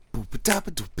Hello,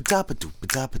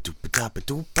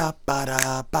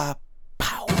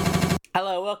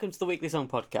 welcome to the Weekly Song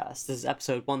Podcast. This is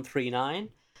episode 139.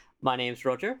 My name's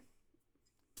Roger.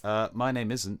 My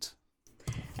name isn't.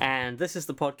 And this is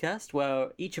the podcast where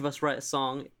each of us write a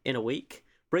song in a week,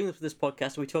 bring them to this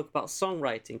podcast, and we talk about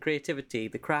songwriting, creativity,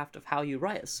 the craft of how you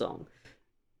write a song.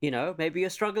 You know, maybe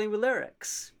you're struggling with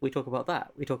lyrics. We talk about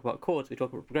that. We talk about chords. We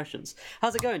talk about progressions.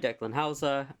 How's it going, Declan?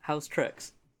 How's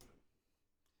tricks?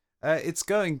 It's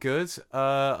going good.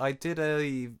 I did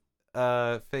a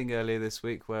thing earlier this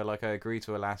week where I agreed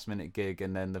to a last minute gig,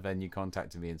 and then the venue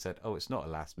contacted me and said, "Oh, it's not a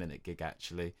last minute gig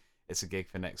actually. It's a gig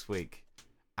for next week."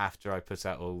 After I put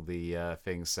out all the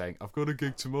things saying I've got a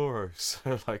gig tomorrow,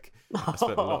 so I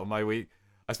spent a lot of my week.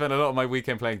 I spent a lot of my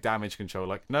weekend playing Damage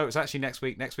Control. No, it's actually next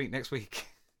week.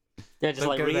 Yeah, just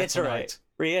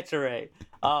reiterate.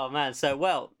 Oh man,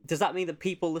 so does that mean that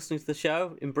people listening to the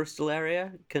show in Bristol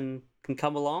area can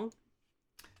come along?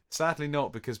 Sadly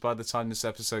not, because by the time this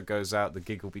episode goes out, the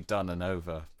gig will be done and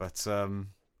over. But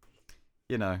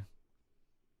you know.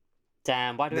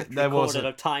 Damn, why do we have to record it?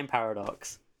 A time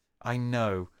paradox. I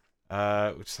know.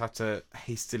 We just have to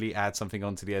hastily add something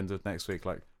on to the end of next week,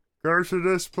 go to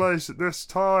this place at this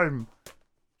time.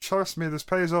 Trust me, this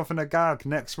pays off in a gag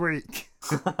next week.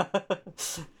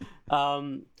 That's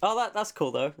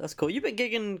cool though. That's cool. You've been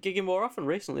gigging more often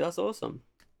recently. That's awesome.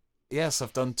 Yes,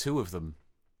 I've done 2 of them.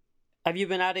 Have you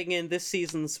been adding in this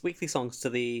season's weekly songs to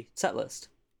the set list?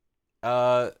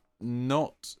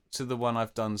 Not to the one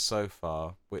I've done so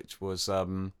far, which was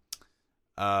Fletcher's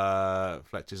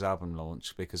album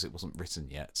launch, because it wasn't written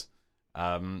yet.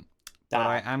 But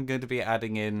I am going to be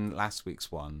adding in last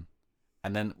week's one,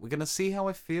 and then we're going to see how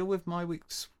I feel with my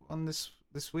week's one this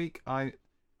week. I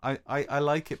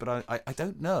like it, but I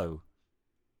don't know.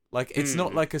 It's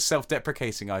not like a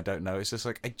self-deprecating I don't know. It's just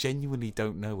I genuinely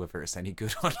don't know whether it's any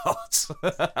good or not.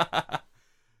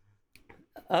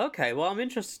 Okay, well, I'm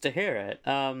interested to hear it.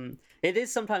 It is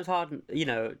sometimes hard,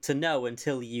 to know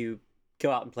until you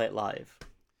go out and play it live.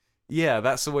 Yeah,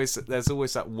 there's always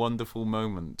that wonderful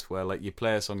moment where you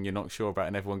play a song you're not sure about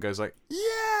and everyone goes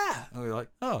yeah, and we're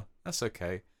oh, that's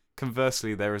okay.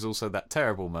 Conversely, there is also that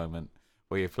terrible moment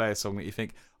where you play a song that you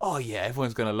think, oh yeah,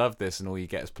 everyone's gonna love this, and all you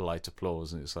get is polite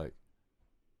applause, and it's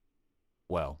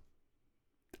well,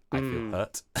 I feel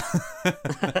hurt.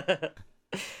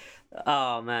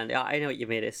 Oh man, I know what you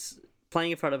mean. It's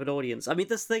playing in front of an audience. I mean,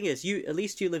 this thing is, at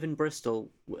least you live in Bristol,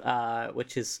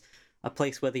 which is a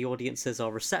place where the audiences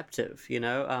are receptive.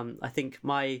 I think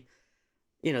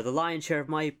the lion's share of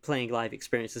my playing live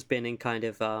experience has been in kind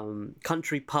of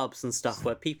country pubs and stuff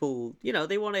where people,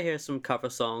 they want to hear some cover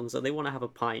songs and they want to have a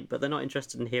pint, but they're not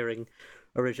interested in hearing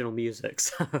original music.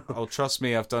 So. Oh, trust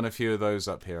me, I've done a few of those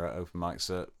up here at open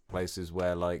mics at places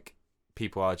where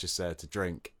people are just there to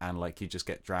drink, and you just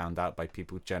get drowned out by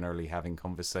people generally having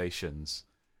conversations.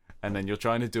 And then you're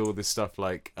trying to do all this stuff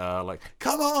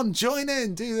come on, join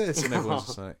in, do this, and everyone's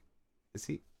just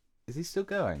is he still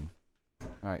going?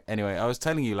 All right. Anyway, I was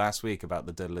telling you last week about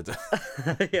the diddle-a-diddle.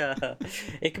 Yeah,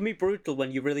 it can be brutal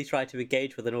when you really try to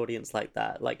engage with an audience like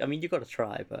that. You got to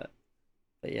try, but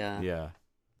yeah. Yeah,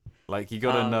 you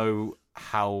got to know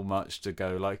how much to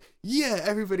go yeah,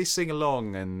 everybody sing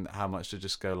along, and how much to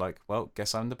just go well,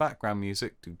 guess I'm the background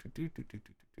music. Do, do, do, do, do,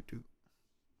 do, do.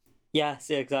 Yes,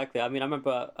 yeah, exactly. I mean, I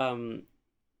remember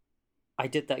I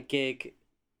did that gig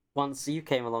once. You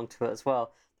came along to it as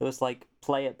well. There was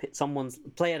play at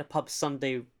a pub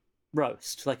Sunday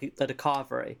roast, at a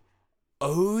carvery.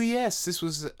 Oh yes, this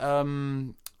was it's not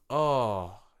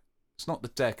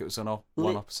the Deck. It was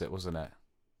one opposite, wasn't it?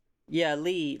 Yeah,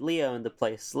 Lee owned the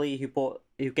place. Lee, who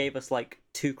gave us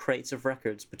 2 crates of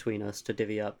records between us to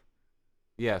divvy up.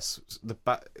 Yes,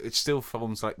 it still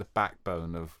forms the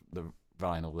backbone of the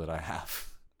vinyl that I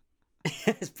have.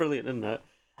 It's brilliant, isn't it?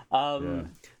 Yeah.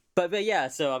 But yeah,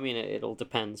 so I mean, it all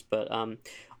depends. But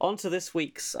on to this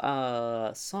week's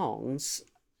songs.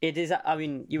 It is. I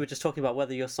mean, you were just talking about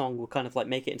whether your song will kind of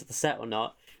make it into the set or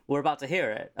not. We're about to hear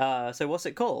it. So what's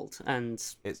it called?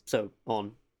 So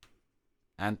on.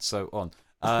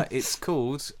 It's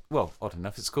called. Well, odd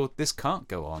enough, it's called "This Can't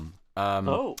Go On."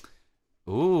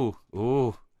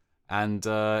 Ooh. And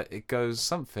it goes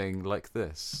something like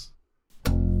this.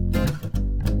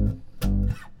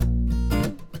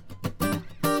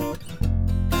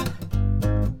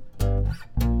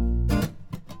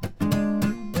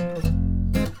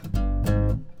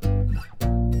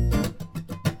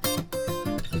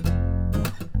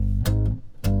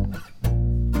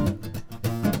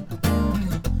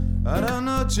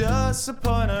 Just the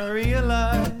point I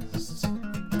realized,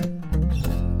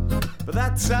 but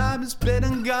that time has been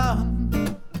and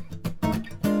gone.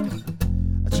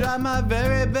 Try my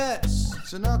very best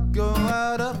to not go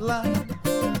out of line,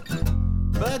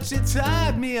 but you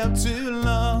tied me up too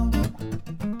long.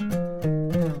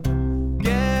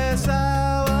 Guess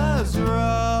I was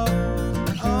wrong.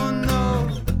 Oh no.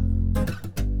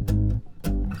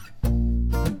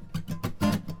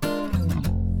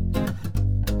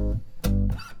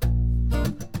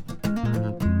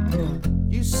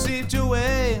 You seeped your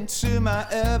way into my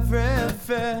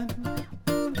everything.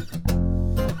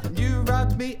 You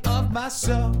robbed me of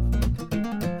myself.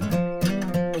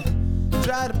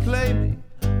 Try to play me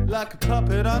like a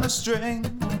puppet on a string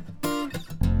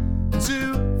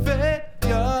to fit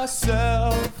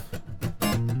yourself.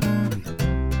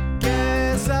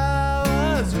 Guess I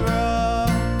was wrong.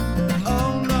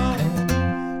 Oh no.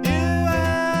 You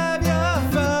have your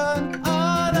fun,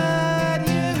 all that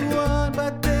you want,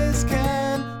 but this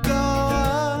can't go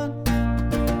on.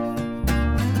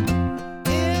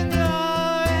 In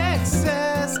your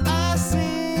excess, I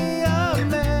see a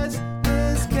mess.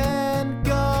 This can't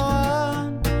go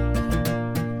on.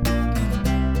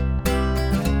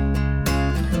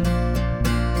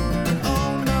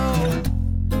 Oh no.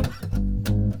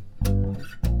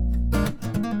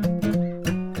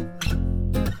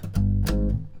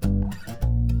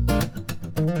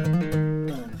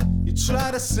 You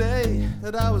try to say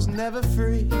that I was never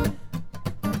free,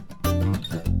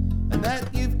 and that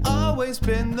you've always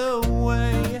been the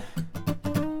way.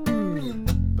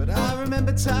 But I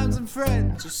remember times and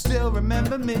friends who still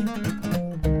remember me,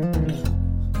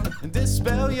 and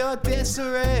dispel your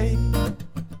disarray.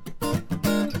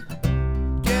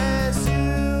 Guess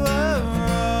you were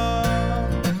wrong.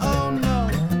 Oh no.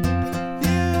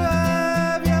 You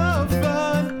have your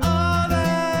fun, all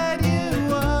that you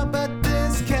want, but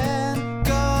this can't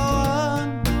go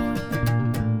on.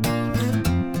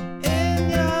 In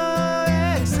your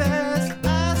excess,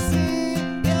 I see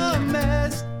your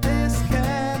mess. This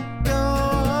can't go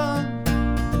on.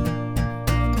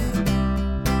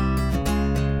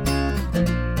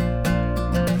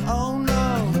 Oh no.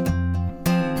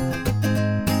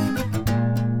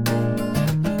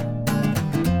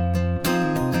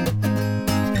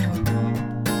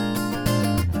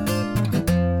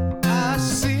 I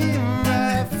see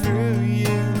right through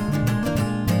you.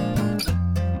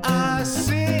 I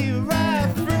see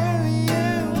right through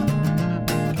you.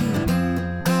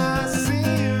 I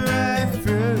see right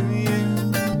through you.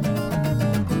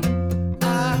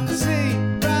 I see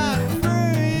right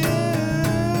through you.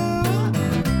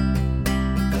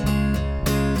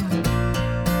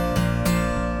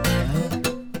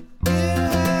 You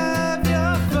have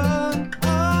your fun,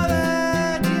 all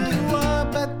that you want,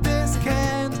 but this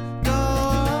can't go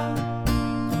on.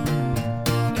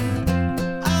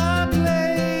 I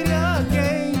played your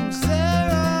games,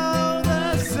 they're all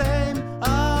the same.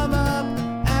 I'm up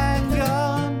and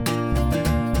gone.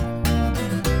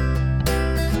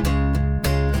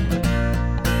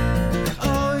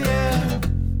 Oh yeah.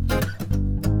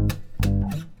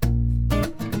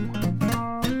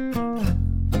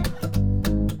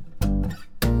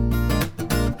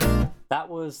 That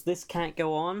was This Can't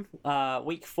Go On,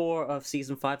 week 4 of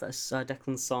season 5. That's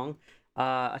Declan's song.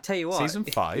 I tell you what. Season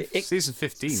 5? Season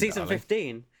 15. Season darling.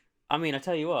 15. I mean, I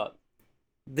tell you what.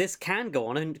 This can go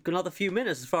on in another few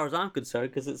minutes as far as I'm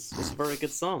concerned, because it's a very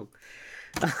good song.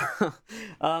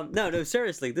 No,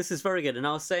 seriously, this is very good. And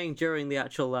I was saying during the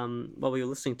actual, while we were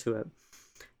listening to it,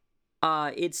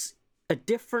 it's a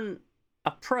different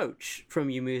approach from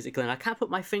you musically, and I can't put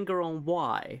my finger on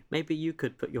why. Maybe you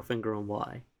could put your finger on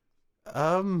why.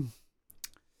 I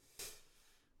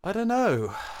don't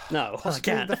know. No, I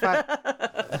Possibly can't.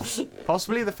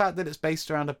 Possibly the fact that it's based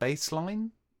around a bass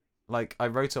line. Like, I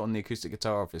wrote it on the acoustic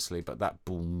guitar, obviously, but that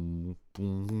boom,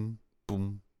 boom,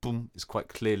 boom, boom is quite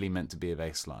clearly meant to be a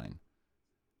bass line.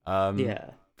 Yeah.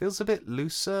 Feels a bit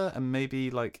looser and maybe,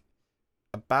 like,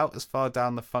 about as far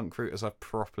down the funk route as I've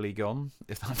properly gone,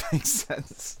 if that makes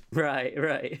sense.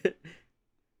 Right.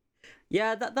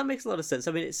 Yeah, that makes a lot of sense.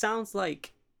 I mean, it sounds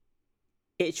like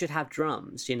it should have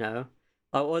drums, you know?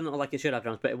 Well, not like it should have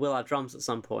drums, but it will have drums at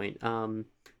some point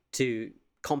to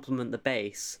complement the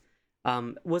bass.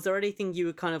 Was there anything you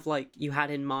were kind of like, you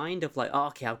had in mind of like, oh,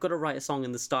 okay, I've got to write a song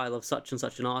in the style of such and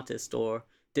such an artist, or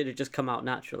did it just come out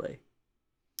naturally?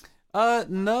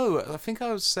 No, I think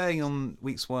I was saying on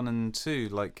weeks 1 and 2,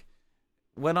 like,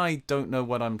 when I don't know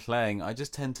what I'm playing, I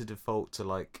just tend to default to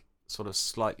like sort of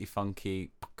slightly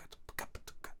funky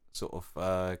sort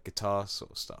of guitar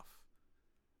sort of stuff,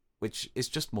 which is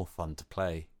just more fun to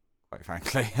play, quite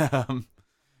frankly.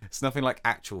 It's nothing like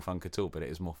actual funk at all, but it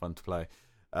is more fun to play.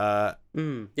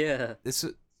 Yeah. This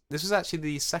was actually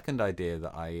the second idea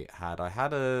that I had. I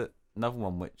had another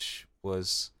one which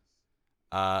was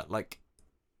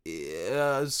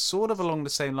sort of along the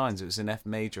same lines. It was in F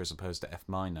major as opposed to F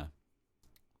minor,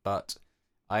 but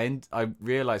I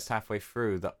realized halfway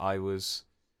through that I was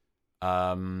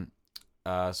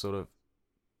sort of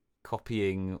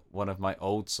copying one of my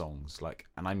old songs,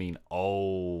 and I mean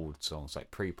old songs, like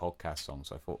pre-podcast songs.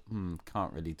 So I thought,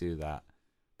 can't really do that.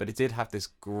 But it did have this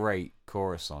great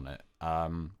chorus on it,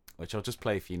 which I'll just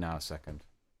play for you now a second.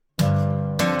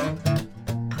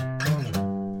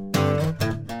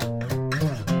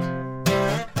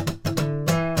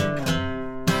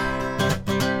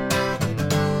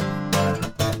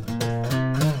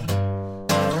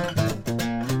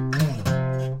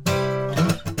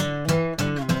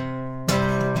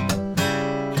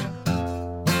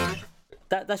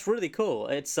 That's really cool.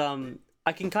 It's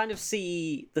I can kind of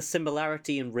see the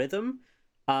similarity in rhythm,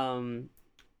 but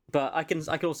I can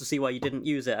also see why you didn't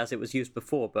use it as it was used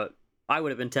before. But I would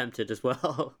have been tempted as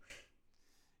well.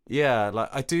 Yeah,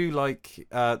 I do like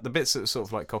the bits that are sort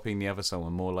of like copying the other song are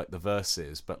more like the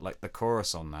verses, but like the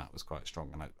chorus on that was quite strong,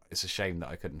 and it's a shame that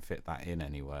I couldn't fit that in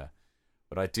anywhere.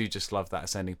 But I do just love that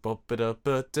ascending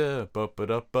ba-ba-da-ba-da,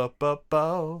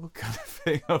 ba-ba-da-ba-ba-bo kind of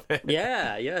thing of it.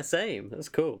 Yeah, same. That's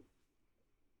cool.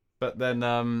 But then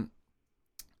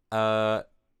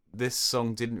this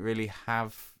song didn't really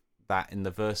have that in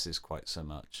the verses quite so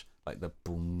much. Like the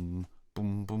boom,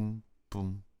 boom, boom,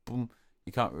 boom, boom.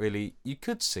 You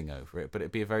could sing over it, but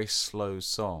it'd be a very slow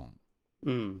song.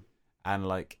 And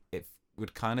it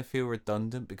would kind of feel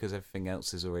redundant because everything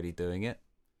else is already doing it.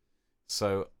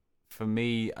 So for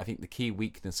me, I think the key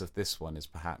weakness of this one is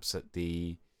perhaps that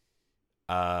the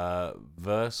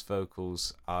verse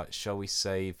vocals are, shall we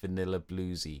say, vanilla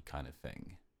bluesy kind of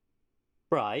thing.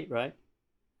 Right.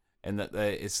 And that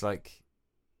it's like,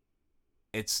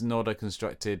 it's not a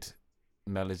constructed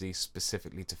melody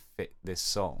specifically to fit this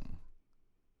song.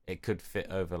 It could fit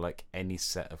over like any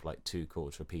set of like 2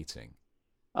 chords repeating.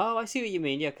 Oh, I see what you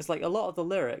mean. Yeah, because like a lot of the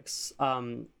lyrics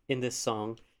in this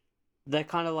song, they're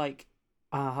kind of like,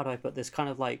 how do I put this? Kind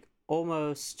of like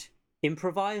almost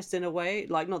improvised in a way.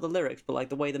 Like not the lyrics, but like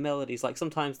the way the melodies. Like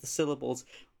sometimes the syllables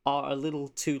are a little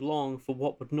too long for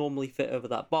what would normally fit over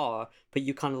that bar, but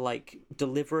you kind of like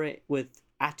deliver it with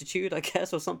attitude, I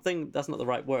guess, or something. That's not the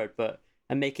right word, but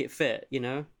and make it fit, you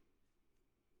know?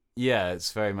 Yeah,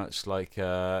 it's very much like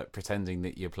pretending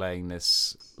that you're playing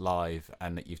this live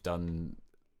and that you've done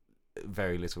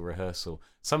very little rehearsal.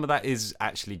 Some of that is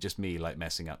actually just me like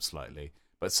messing up slightly,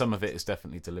 but some of it is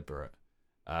definitely deliberate,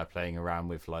 playing around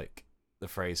with like the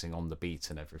phrasing on the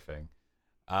beat and everything.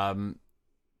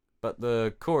 But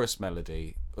the chorus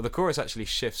melody, the chorus actually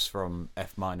shifts from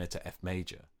F minor to F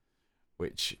major,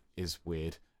 which is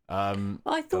weird.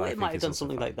 I thought it might have done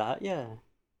something like that, yeah.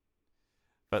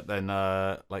 But then,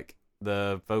 like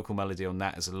the vocal melody on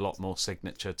that is a lot more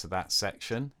signature to that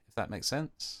section, if that makes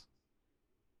sense.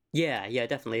 Yeah,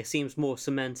 definitely. It seems more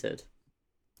cemented.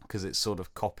 Because it's sort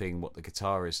of copying what the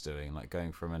guitar is doing, like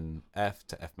going from an F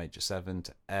to F major 7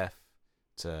 to F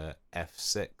to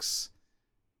F6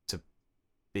 to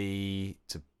B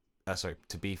to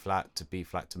B flat to B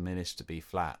flat diminished to B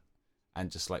flat,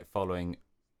 and just like following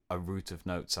a route of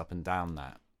notes up and down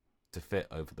that to fit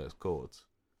over those chords.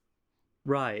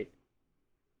 Right.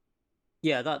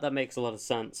 Yeah, that makes a lot of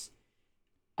sense.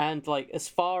 And like as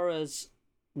far as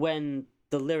when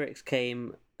the lyrics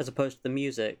came as opposed to the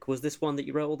music, was this one that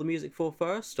you wrote all the music for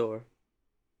first, or?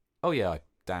 Oh yeah, I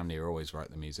damn near always write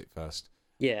the music first.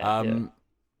 Yeah.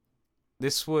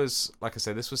 This was, like I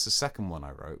said, this was the second one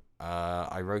I wrote.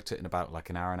 I wrote it in about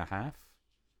like an hour and a half.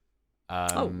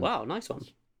 Oh wow, nice one.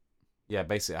 Yeah,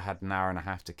 basically I had an hour and a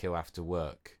half to kill after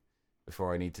work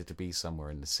before I needed to be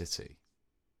somewhere in the city.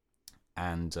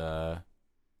 And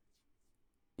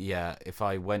yeah, if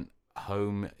I went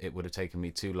home, it would have taken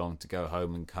me too long to go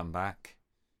home and come back.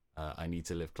 I need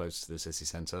to live close to the city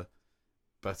centre.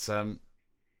 But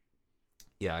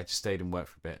yeah, I just stayed and worked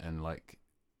for a bit and like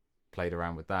played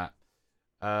around with that.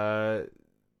 Again,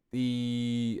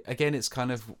 it's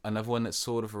kind of another one that's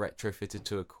sort of retrofitted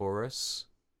to a chorus,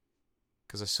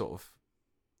 because I sort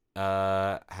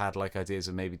of had like ideas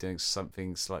of maybe doing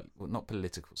something slightly, well, not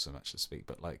political so much to speak,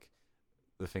 but like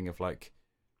the thing of like,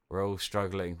 we're all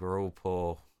struggling, we're all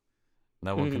poor,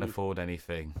 no one can afford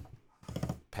anything,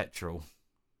 petrol,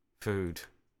 food,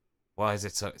 why is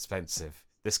it so expensive,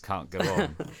 this can't go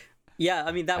on. Yeah,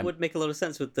 I mean that would make a lot of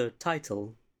sense with the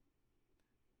title.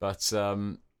 But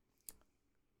sort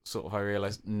of I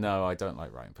realised, no, I don't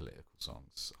like writing political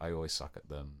songs. I always suck at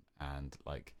them, and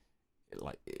like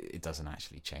it doesn't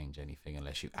actually change anything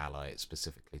unless you ally it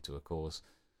specifically to a cause.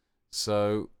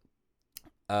 So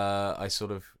I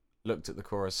sort of looked at the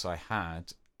chorus I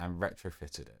had and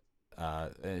retrofitted it.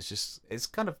 And it's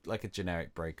kind of like a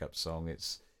generic breakup song.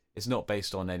 It's not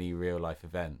based on any real life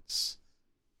events,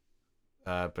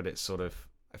 but it's sort of,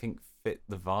 I think, fit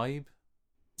the vibe.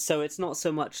 So it's not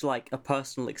so much like a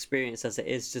personal experience as it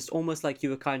is just almost like you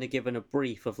were kind of given a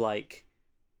brief of like,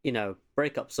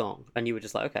 breakup song, and you were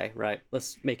just like, okay, right,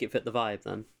 let's make it fit the vibe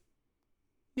then.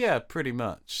 Yeah, pretty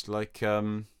much. Like,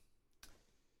 there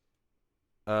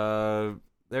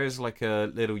is like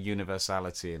a little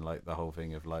universality in like the whole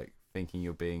thing of like thinking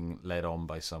you're being led on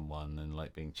by someone and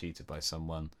like being cheated by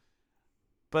someone,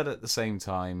 but at the same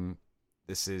time,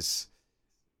 this is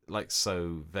like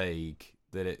so vague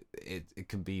that it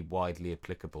can be widely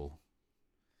applicable,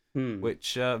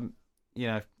 which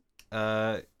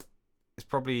it's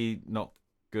probably not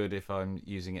good if I'm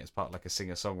using it as part of like a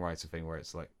singer-songwriter thing where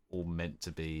it's like all meant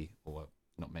to be, or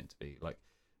not meant to be. Like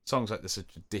songs like this are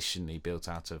traditionally built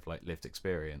out of like lived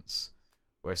experience,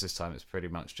 whereas this time it's pretty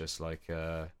much just like,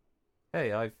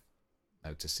 hey, I've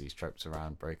noticed these tropes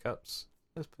around breakups.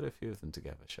 Let's put a few of them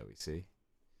together, shall we see?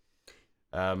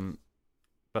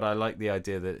 But I like the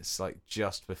idea that it's like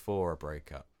just before a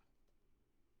breakup.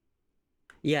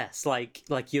 Yes, like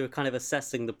you're kind of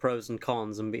assessing the pros and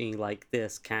cons and being like,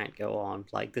 this can't go on,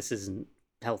 like this isn't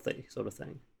healthy, sort of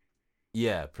thing.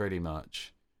 Yeah, pretty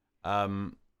much.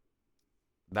 That's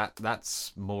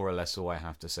more or less all I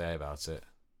have to say about it.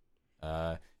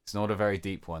 It's not a very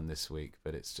deep one this week,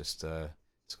 but it's just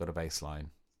it's got a baseline.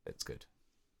 It's good.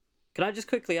 Can I just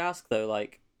quickly ask though,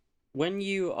 like, when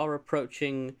you are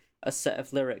approaching a set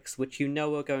of lyrics which you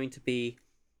know are going to be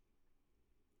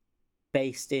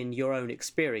based in your own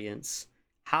experience,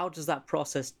 how does that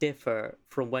process differ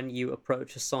from when you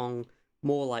approach a song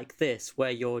more like this,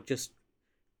 where you're just,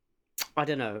 I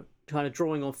don't know, kind of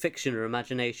drawing on fiction or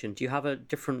imagination? Do you have a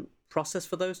different process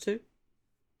for those two?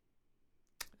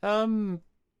 Not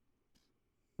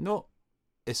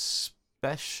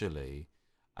especially.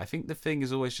 I think the thing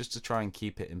is always just to try and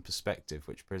keep it in perspective,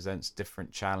 which presents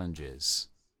different challenges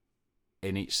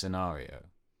in each scenario.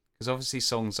 Because obviously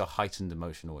songs are heightened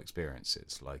emotional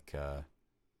experiences, like,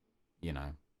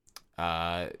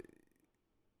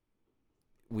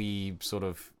 we sort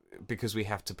of, because we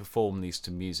have to perform these to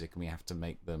music and we have to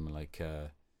make them like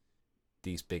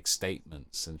these big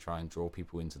statements and try and draw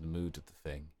people into the mood of the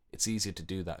thing, it's easier to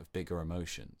do that with bigger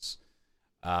emotions.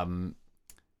 And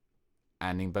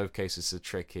in both cases, the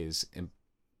trick is in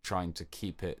trying to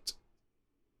keep it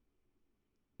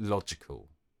logical,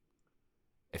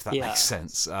 if that makes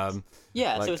sense.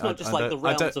 Yeah, like, so it's not just like the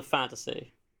realms of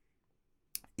fantasy.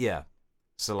 Yeah.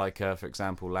 So, like, for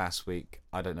example, last week,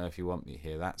 I Don't Know If You Want Me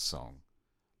Here, that song,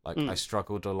 like, I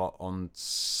struggled a lot on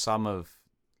some of,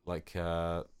 like,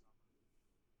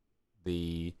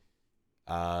 the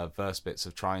verse bits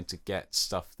of trying to get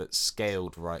stuff that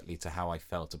scaled rightly to how I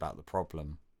felt about the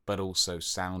problem, but also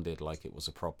sounded like it was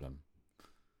a problem.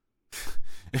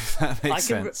 If that makes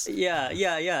sense.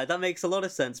 Yeah, that makes a lot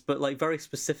of sense, but like very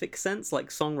specific sense, like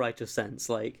songwriter sense.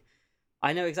 Like,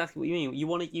 I know exactly what you mean. You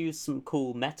want to use some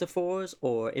cool metaphors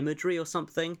or imagery or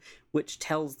something which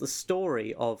tells the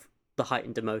story of the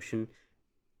heightened emotion,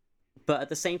 but at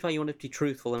the same time you want it to be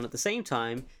truthful, and at the same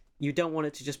time you don't want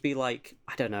it to just be like,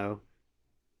 I don't know,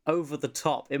 over the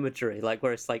top imagery, like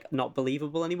where it's like not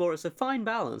believable anymore. It's a fine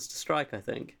balance to strike, I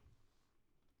think.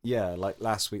 Yeah, like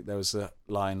last week there was a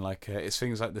line like, it's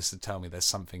things like this that tell me there's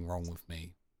something wrong with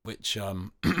me, which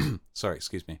sorry,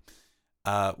 excuse me,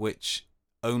 which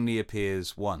only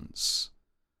appears once,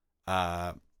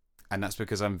 and that's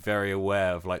because I'm very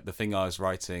aware of like the thing I was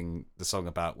writing the song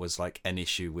about was like an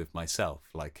issue with myself,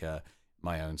 like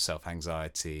my own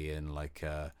self-anxiety and like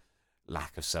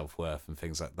lack of self-worth and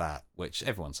things like that, which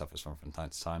everyone suffers from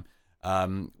time to time.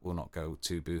 We'll not go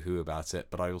too boo-hoo about it,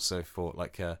 but I also thought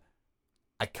like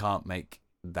I can't make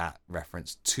that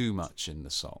reference too much in the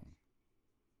song.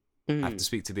 I have to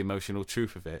speak to the emotional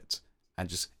truth of it and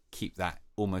just keep that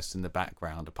almost in the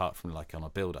background, apart from like on a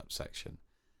build-up section.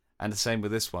 And the same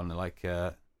with this one, like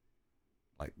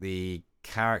the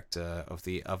character of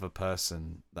the other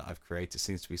person that I've created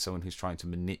seems to be someone who's trying to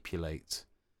manipulate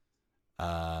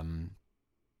the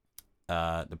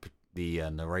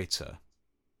narrator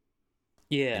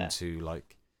into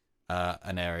like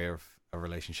an area of a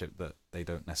relationship that they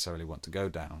don't necessarily want to go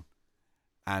down.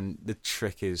 And the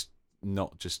trick is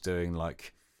not just doing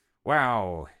like,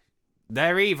 wow,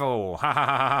 they're evil, ha ha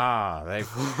ha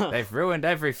ha, they've ruined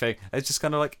everything. It's just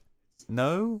kind of like,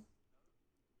 no,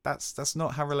 that's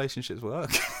not how relationships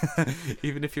work.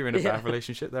 Even if you're in a bad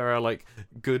relationship, there are like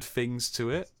good things to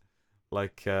it,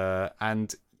 like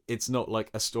and it's not like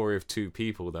a story of two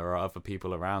people. There are other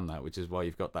people around that, which is why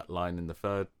you've got that line in the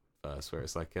third verse where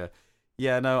it's like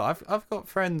Yeah, no, I've got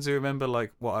friends who remember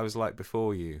like what I was like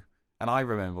before you, and I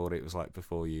remember what it was like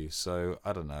before you. So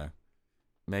I don't know.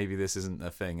 Maybe this isn't a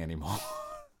thing anymore.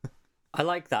 I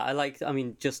like that. I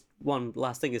mean, just one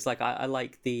last thing is like I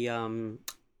like the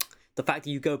fact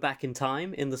that you go back in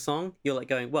time in the song. You're like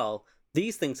going, well,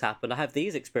 these things happened. I have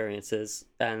these experiences,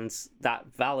 and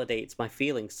that validates my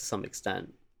feelings to some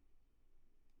extent.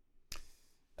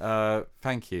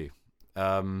 Thank you.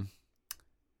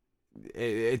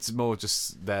 It's more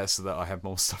just there so that I have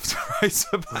more stuff to write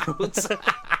about.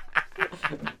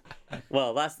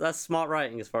 Well, that's smart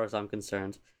writing as far as I'm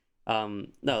concerned. No,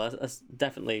 that's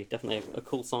definitely a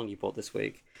cool song you brought this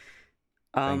week.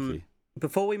 Thank you.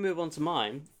 Before we move on to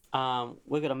mine,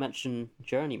 we're gonna mention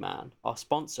Journeyman, our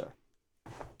sponsor.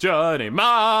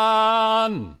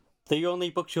 Journeyman! The only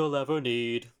books you'll ever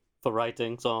need for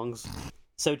writing songs.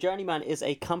 So Journeyman is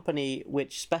a company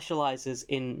which specializes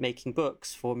in making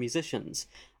books for musicians,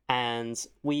 and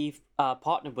we've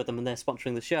partnered with them, and they're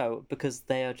sponsoring the show because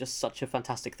they are just such a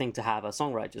fantastic thing to have as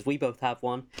songwriters. We both have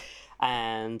one,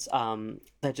 and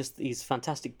they're just these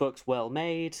fantastic books, well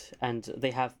made, and they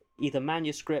have either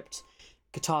manuscript,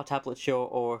 guitar tablature,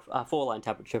 or 4-line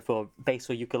tablature for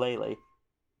bass or ukulele,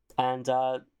 and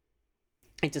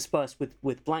interspersed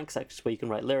with blank sections where you can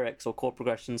write lyrics or chord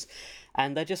progressions,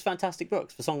 and they're just fantastic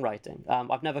books for songwriting.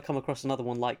 I've never come across another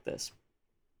one like this.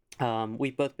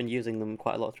 We've both been using them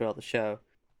quite a lot throughout the show.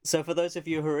 So for those of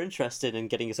you who are interested in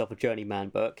getting yourself a Journeyman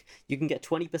book, you can get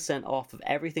 20% off of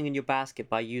everything in your basket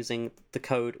by using the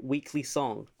code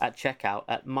weeklysong at checkout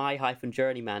at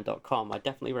my-journeyman.com. I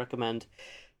definitely recommend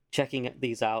checking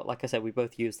these out. Like I said, we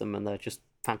both use them, and they're just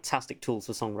fantastic tools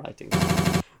for songwriting.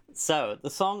 So the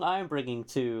song I'm bringing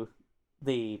to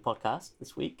the podcast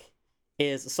this week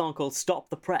is a song called Stop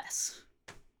the Press.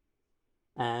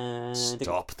 And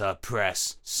Stop the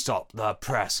press! Stop the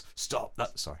press! Stop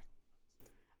that! Sorry.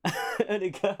 and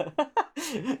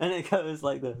it goes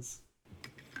like this.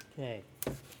 Okay,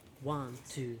 1,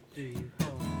 2, 3, 4.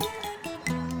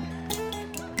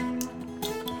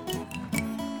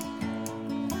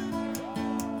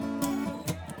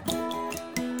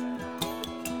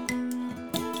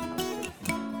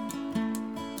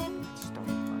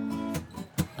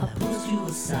 I pushed you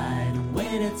aside and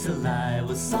waited to lie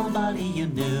with somebody you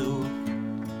knew.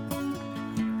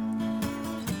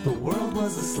 The world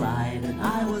was a slide and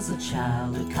I was a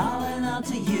child calling out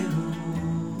to you.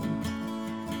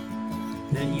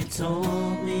 Then you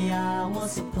told me I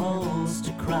was supposed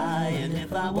to cry, and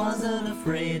if I wasn't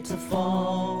afraid to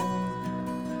fall,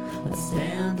 I'd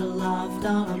stand aloft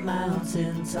on a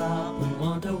mountain top and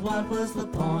wonder what was the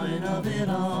point of it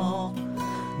all.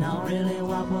 Now really,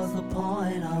 what was the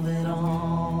point of it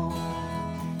all?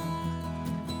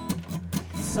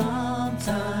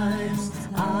 Sometimes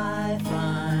I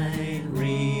find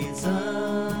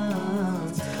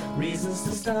reasons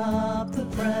to stop the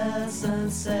press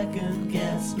and second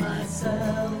guess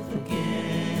myself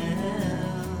again.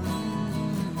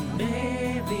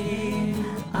 Maybe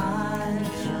I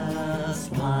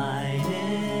just pining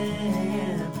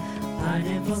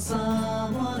for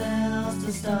someone else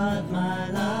to start my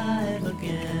life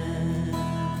again.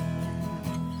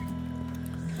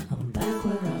 I'm back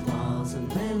where I was, and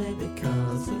mainly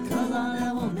because I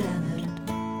never meant it.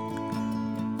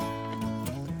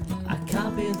 I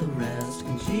copied the rest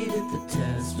and cheated the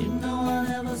test, you know I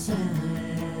never sent it.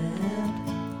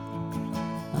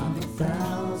 I'm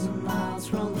 1,000 miles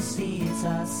from the seeds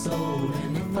I sowed,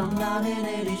 and if I'm not in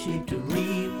any shape to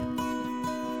reap,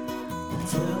 I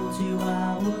told you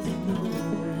I was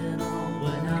ignoring all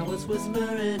when I was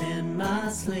whispering in my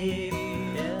sleep.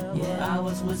 Yeah, I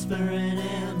was whispering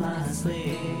in my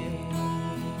sleep.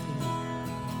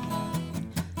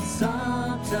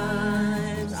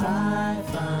 Sometimes I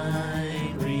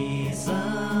find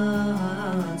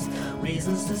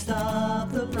reasons to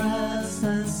stop the press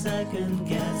and second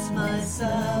guess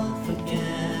myself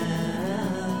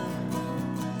again.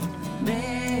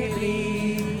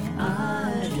 Maybe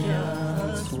I'm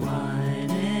just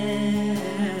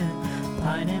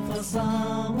pining for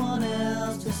someone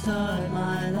else to start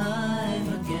my life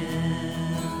again.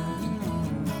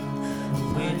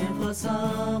 Waiting for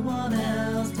someone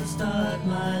else to start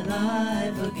my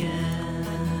life again.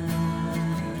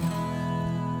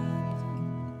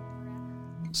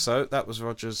 So that was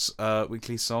Roger's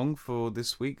weekly song for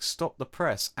this week, Stop the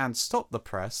Press. And Stop the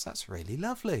Press, that's really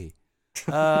lovely.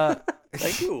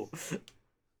 Thank you.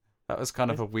 That was kind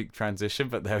of a weak transition,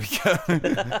 but there we go.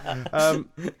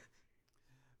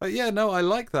 But yeah, no, I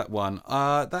like that one.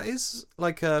 That is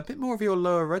like a bit more of your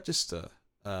lower register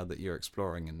that you're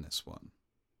exploring in this one.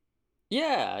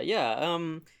 Yeah.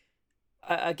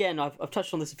 again, I've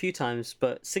touched on this a few times,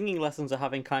 but singing lessons are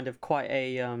having kind of quite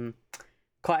an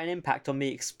impact on me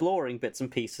exploring bits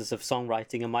and pieces of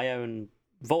songwriting and my own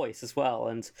voice as well.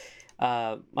 And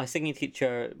my singing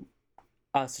teacher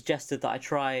suggested that I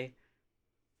try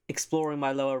exploring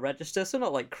my lower register, so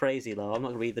not like crazy low. I'm not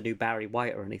gonna be the new Barry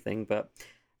White or anything, but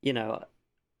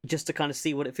just to kind of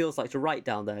see what it feels like to write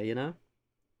down there,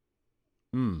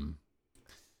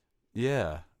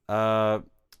 Yeah.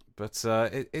 But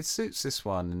it suits this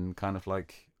one, and kind of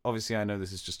like, obviously I know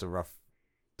this is just a rough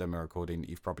demo recording that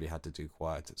you've probably had to do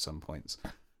quiet at some points,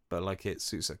 but like it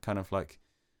suits that kind of like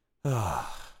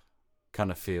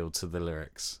kind of feel to the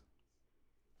lyrics.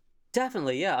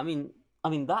 Definitely, yeah. I mean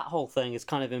that whole thing is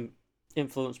kind of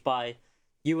influenced by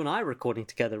you and I recording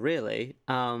together, really.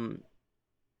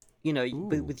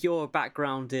 With your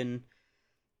background in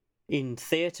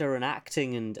theater and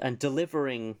acting and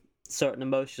delivering certain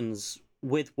emotions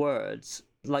with words,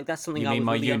 like that's something. You mean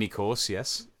my uni course?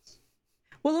 Yes.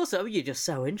 Well, also you're just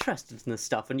so interested in this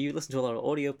stuff, and you listen to a lot of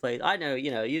audio plays. I know,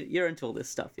 you're into all this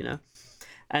stuff,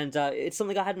 and it's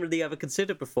something I hadn't really ever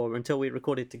considered before until we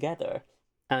recorded together,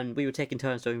 and we were taking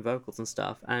turns doing vocals and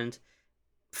stuff. And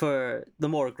for the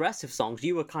more aggressive songs,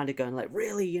 you were kind of going like,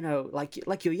 really,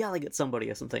 like you're yelling at somebody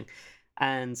or something,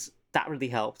 and that really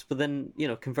helped. But then,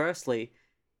 conversely,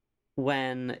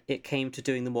 when it came to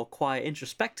doing the more quiet,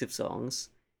 introspective songs,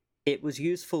 it was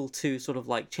useful to sort of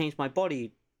like change my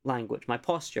body language, my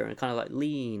posture, and kind of like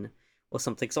lean or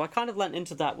something. So I kind of lent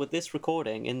into that with this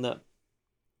recording, in that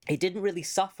it didn't really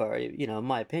suffer, in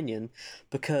my opinion,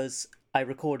 because I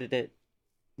recorded it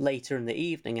later in the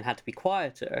evening and had to be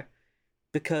quieter,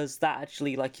 because that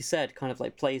actually, like you said, kind of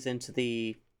like plays into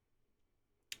the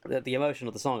emotion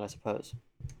of the song, I suppose.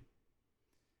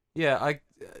 Yeah,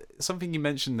 something you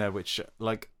mentioned there, which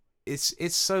like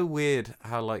it's so weird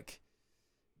how like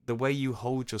the way you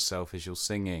hold yourself as you're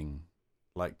singing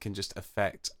like can just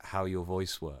affect how your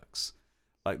voice works.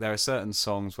 Like there are certain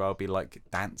songs where I'll be like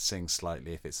dancing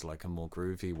slightly if it's like a more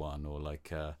groovy one, or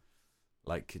like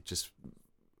just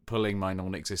pulling my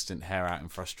non-existent hair out in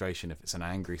frustration if it's an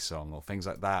angry song, or things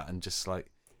like that. And just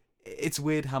like it's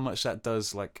weird how much of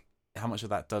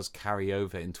that does carry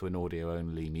over into an audio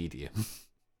only medium.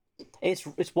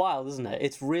 It's wild, isn't it?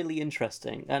 It's really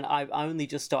interesting, and I only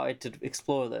just started to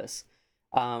explore this.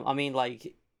 I mean,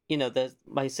 like,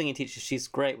 my singing teacher, she's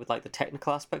great with like the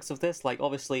technical aspects of this. Like,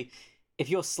 obviously, if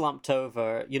you're slumped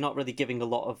over, you're not really giving a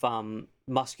lot of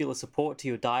muscular support to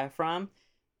your diaphragm.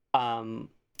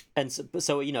 And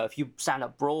so if you stand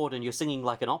up broad and you're singing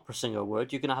like an opera singer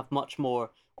would, you're gonna have much more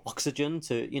oxygen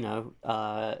to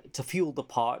to fuel the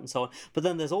part and so on. But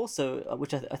then there's also,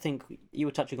 which I think you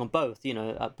were touching on both,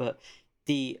 but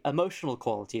the emotional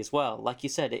quality as well. Like you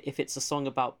said, if it's a song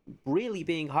about really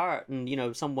being hurt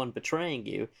and someone betraying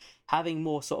you, having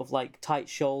more sort of like tight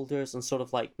shoulders and sort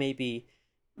of like maybe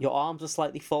your arms are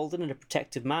slightly folded in a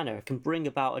protective manner can bring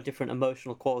about a different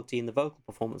emotional quality in the vocal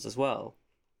performance as well.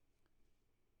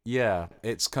 Yeah,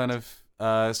 it's kind of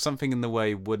something in the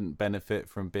way wouldn't benefit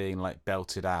from being like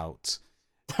belted out,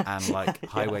 and like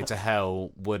Highway to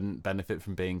Hell wouldn't benefit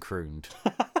from being crooned.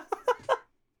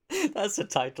 That's a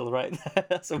title right there.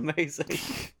 That's amazing.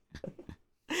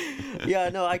 Yeah,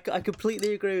 no, I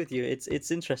completely agree with you. It's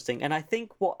interesting, and I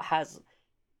think what that's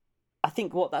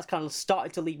kind of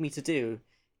started to lead me to do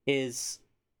is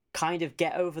kind of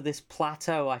get over this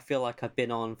plateau I feel like I've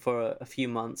been on for a few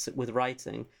months with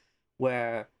writing,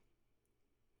 where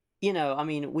I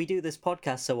mean, we do this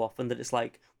podcast so often that it's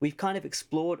like we've kind of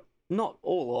explored, not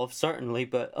all of, certainly,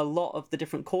 but a lot of the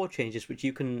different chord changes which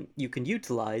you can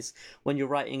utilize when you're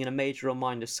writing in a major or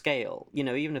minor scale,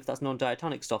 even if that's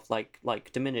non-diatonic stuff like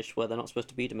diminished where they're not supposed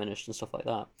to be diminished and stuff like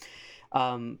that.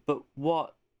 But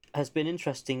what has been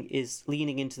interesting is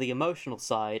leaning into the emotional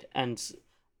side, and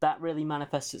that really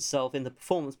manifests itself in the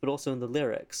performance but also in the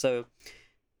lyrics. So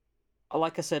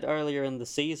like I said earlier in the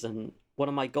season, one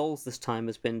of my goals this time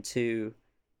has been to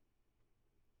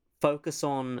focus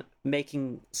on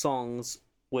making songs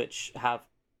which have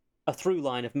a through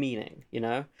line of meaning,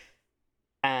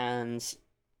 And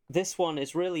this one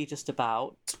is really just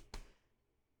about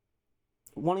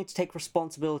wanting to take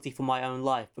responsibility for my own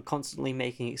life, but constantly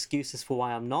making excuses for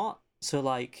why I'm not. So,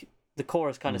 like, the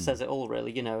chorus kind of says it all,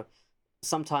 really,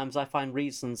 Sometimes I find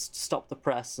reasons to stop the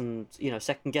press and,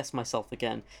 second guess myself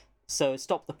again. So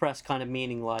stop the press kind of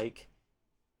meaning like,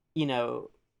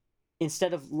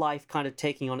 instead of life kind of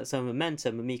taking on its own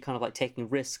momentum and me kind of like taking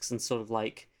risks and sort of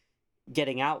like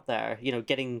getting out there,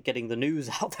 getting the news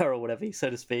out there or whatever, so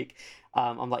to speak,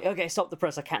 I'm like, okay, stop the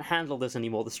press. I can't handle this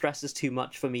anymore. The stress is too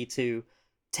much for me to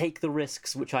take the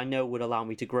risks which I know would allow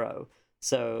me to grow.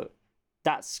 So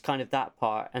that's kind of that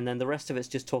part, and then the rest of it's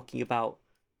just talking about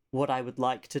what I would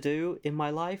like to do in my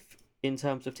life in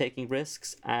terms of taking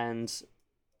risks, and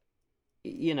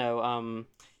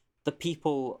the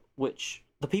people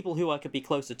who I could be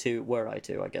closer to were I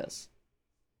to, I guess.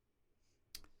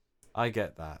 I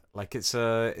get that. Like it's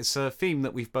a theme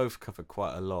that we've both covered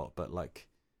quite a lot, but like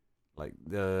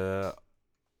the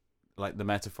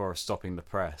metaphor of stopping the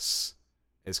press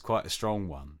is quite a strong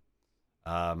one.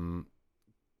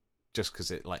 Just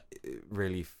because it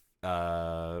really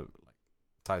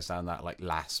ties down that like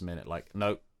last minute, like,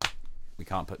 nope, we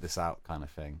can't put this out kind of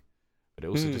thing. But it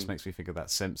also just makes me think of that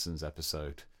Simpsons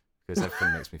episode, because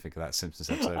everything makes me think of that Simpsons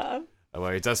episode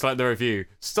where he does like the review.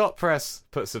 Stop press,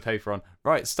 puts the paper on.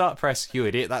 Right, start press, you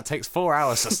idiot. That takes 4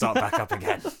 hours to start back up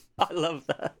again. I love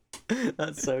that.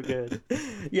 That's so good.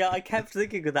 Yeah, I kept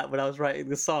thinking of that when I was writing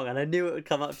the song, and I knew it would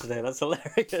come up today. That's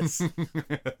hilarious.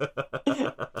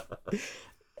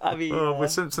 I mean, we're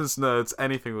Simpsons nerds.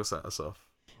 Anything will set us off.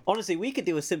 Honestly, we could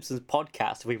do a Simpsons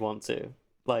podcast if we want to.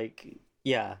 Like,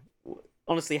 yeah.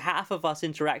 Honestly, half of us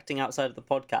interacting outside of the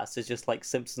podcast is just like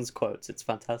Simpsons quotes. It's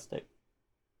fantastic.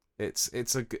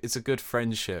 It's a good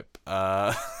friendship.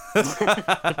 Number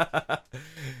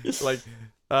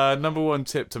one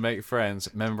tip to make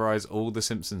friends: memorize all the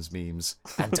Simpsons memes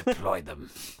and deploy them.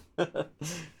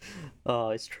 Oh,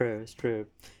 it's true. It's true.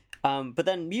 But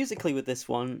then musically with this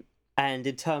one, and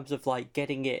in terms of like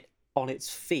getting it on its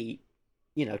feet,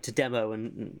 to demo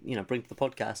and bring to the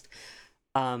podcast.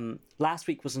 Last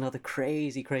week was another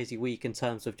crazy week in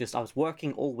terms of just I was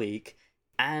working all week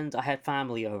and I had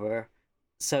family over,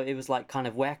 so it was like kind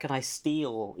of where can I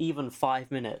steal even 5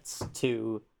 minutes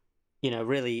to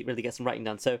really get some writing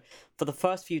done. So for the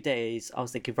first few days I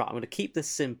was thinking, right, I'm going to keep this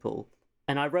simple,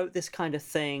 and I wrote this kind of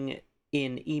thing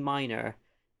in E minor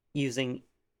using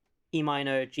E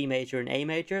minor, G major and A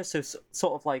major, so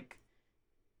sort of like,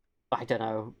 I don't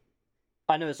know,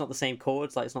 I know it's not the same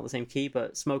chords, like it's not the same key,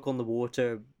 but Smoke on the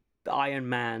Water, Iron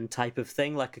Man type of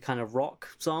thing, like a kind of rock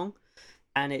song,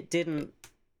 and it didn't.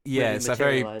 Yeah,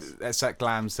 really it's that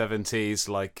glam 70s,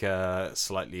 like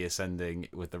slightly ascending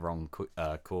with the wrong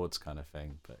chords kind of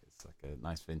thing, but it's like a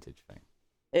nice vintage thing.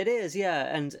 It is,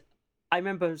 yeah, and I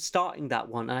remember starting that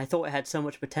one, and I thought it had so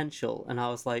much potential, and I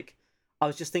was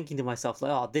just thinking to myself,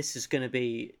 like, oh, this is going to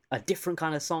be a different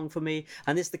kind of song for me.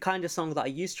 And this is the kind of song that I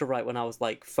used to write when I was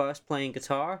like first playing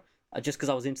guitar, just because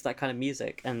I was into that kind of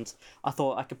music. And I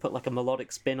thought I could put like a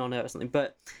melodic spin on it or something.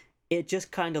 But it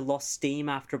just kind of lost steam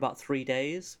after about 3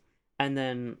 days. And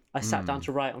then I sat down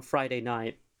to write on Friday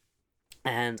night,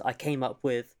 and I came up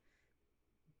with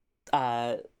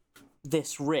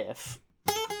this riff.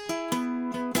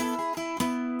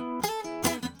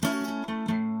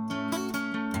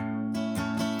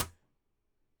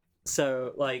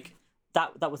 So, like,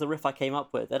 that was the riff I came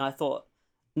up with, and I thought,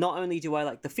 not only do I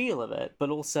like the feel of it, but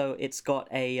also it's got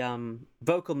a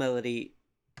vocal melody,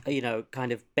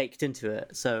 kind of baked into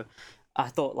it. So I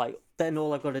thought, like, then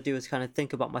all I've got to do is kind of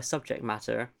think about my subject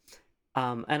matter.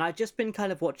 And I've just been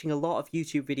kind of watching a lot of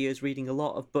YouTube videos, reading a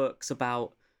lot of books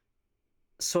about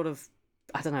sort of,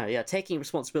 I don't know, yeah, taking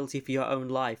responsibility for your own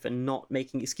life and not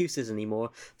making excuses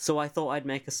anymore. So I thought I'd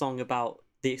make a song about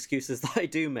the excuses that I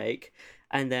do make,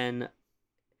 and then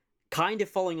kind of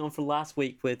following on from last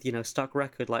week with, Stuck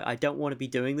Record, like, I don't want to be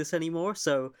doing this anymore,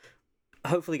 so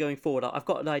hopefully going forward, I've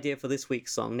got an idea for this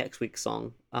week's song, next week's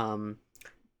song,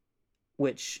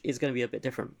 which is going to be a bit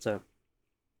different, so...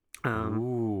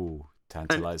 Ooh,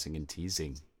 tantalizing and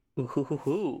teasing.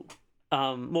 Ooh.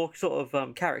 More sort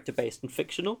of character-based and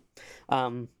fictional,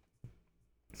 kind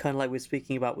of like we're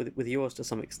speaking about with yours to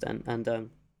some extent,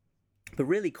 and... But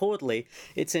really, chordally,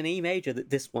 it's an E major.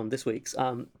 This week's.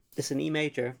 It's an E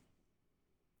major,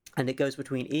 and it goes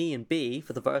between E and B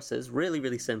for the verses. Really,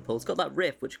 really simple. It's got that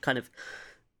riff which kind of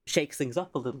shakes things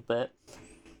up a little bit.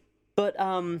 But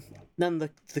then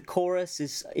the chorus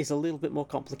is a little bit more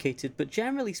complicated. But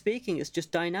generally speaking, it's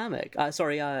just dynamic.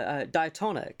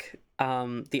 Diatonic.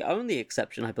 The only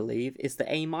exception, I believe, is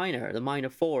the A minor, the minor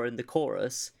 4 in the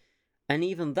chorus. And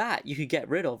even that you could get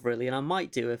rid of, really, and I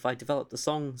might do if I develop the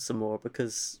song some more,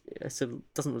 because it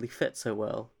doesn't really fit so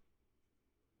well.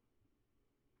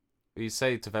 You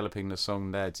say developing the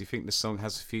song there. Do you think the song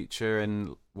has a future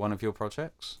in one of your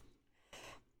projects?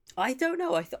 I don't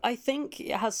know. I think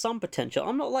it has some potential.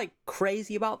 I'm not, like,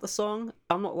 crazy about the song.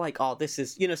 I'm not like, oh, this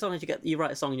is... sometimes you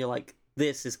write a song and you're like,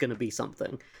 this is going to be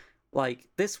something. Like,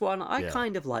 this one, I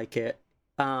kind of like it,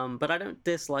 but I don't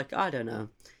dislike... I don't know.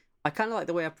 I kind of like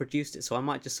the way I produced it, so I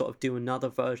might just sort of do another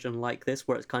version like this,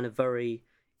 where it's kind of very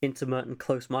intimate and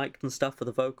close mic'd and stuff for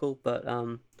the vocal, but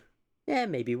yeah,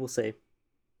 maybe, we'll see.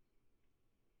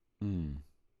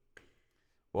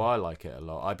 Well, I like it a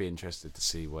lot. I'd be interested to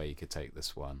see where you could take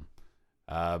this one.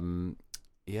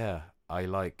 Yeah,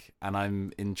 and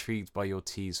I'm intrigued by your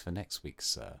tease for next week,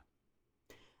 sir.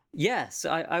 Yes,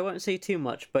 I won't say too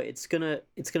much, but it's gonna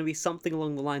be something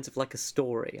along the lines of like a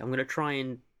story. I'm gonna try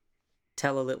and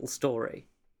tell a little story.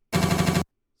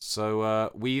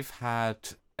 So we've had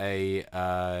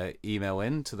a email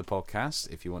in to the podcast.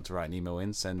 If you want to write an email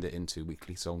in, send it into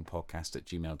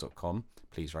weeklysongpodcast@gmail.com.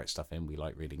 Please write stuff in. We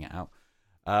like reading it out.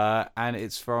 And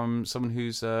it's from someone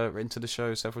who's written to the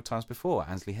show several times before,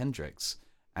 Ansley Hendricks.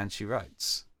 And she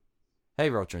writes, "Hey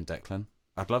Roger and Declan,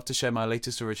 I'd love to share my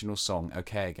latest original song,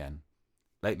 Okay Again.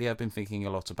 Lately I've been thinking a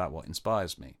lot about what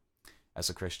inspires me. As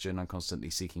a Christian, I'm constantly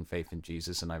seeking faith in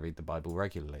Jesus and I read the Bible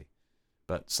regularly.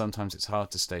 But sometimes it's hard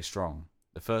to stay strong.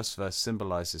 The first verse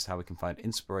symbolizes how we can find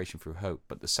inspiration through hope,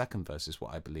 but the second verse is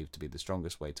what I believe to be the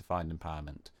strongest way to find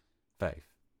empowerment, faith.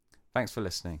 Thanks for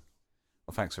listening."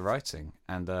 Well, thanks for writing.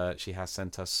 And she has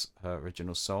sent us her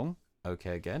original song,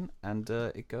 Okay Again, and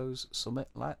it goes something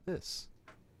like this.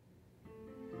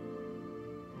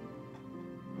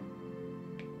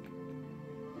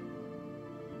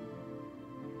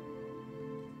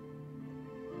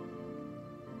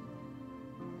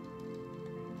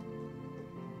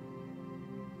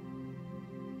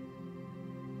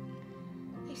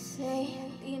 They say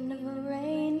at the end of a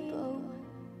rainbow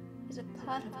is a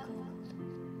pot of gold.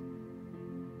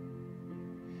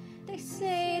 They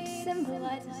say it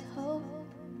symbolizes hope,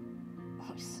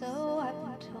 or so I've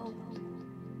been told.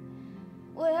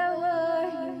 Where were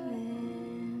you then?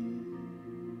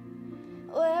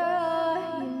 Where are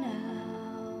you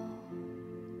now?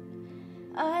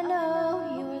 I know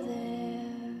you were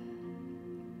there.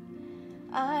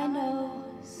 I know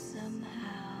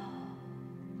somehow.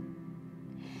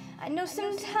 I know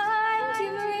sometimes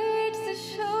you reach the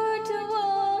shore to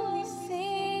only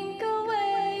sink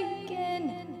away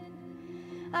again.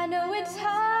 I know it's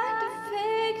hard to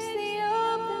fix the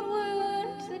open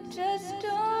wounds that just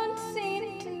don't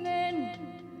seem to mend.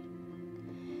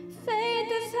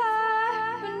 Faith is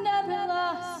hard but never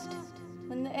lost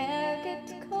when the air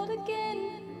gets cold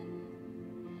again.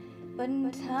 But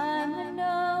in time I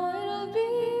know it'll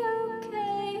be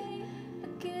okay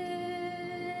again.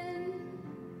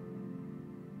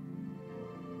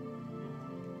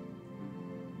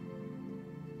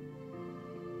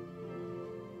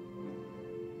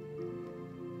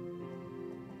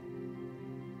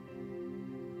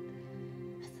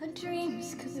 I thought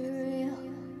dreams could be real,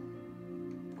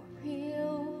 or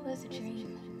real was a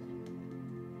dream.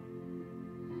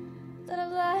 That a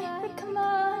light would come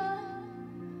on,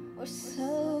 or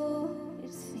so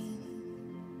it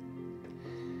seemed.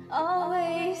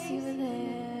 Always you were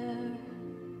there,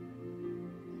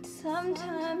 and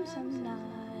sometimes I'm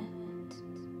not.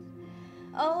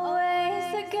 Always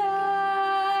the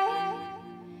guide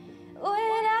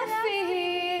when I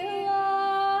feel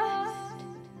lost.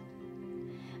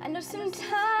 I know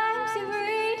sometimes you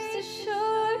reach the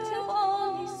shore to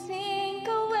only sink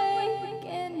away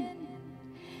again.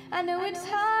 I know it's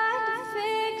hard to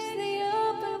fix the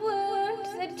open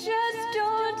wounds that just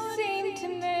don't seem to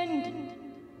mend.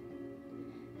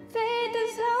 Faith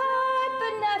is hard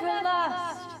but never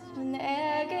lost when the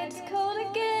air gets cold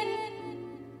again.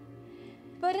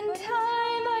 But in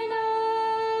time I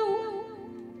know,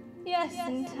 yes,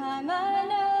 in time I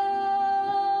know.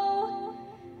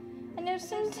 I know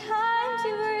sometimes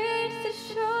you reach the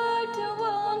shore to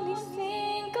only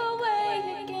sink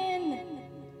away again.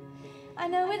 I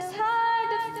know it's hard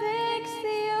to fix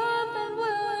the open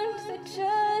wounds that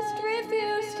just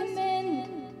refuse to mend.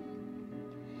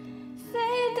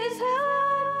 Faith is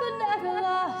hard but never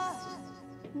lost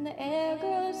when the air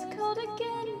grows cold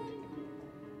again.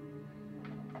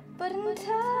 But in time,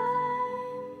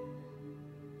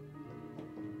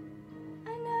 I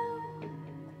know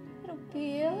it'll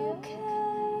be okay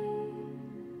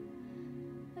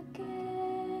again.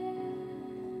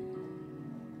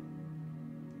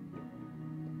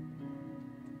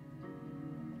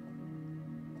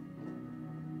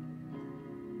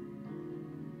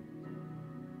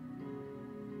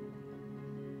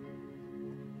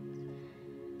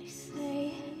 They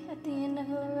say at the end of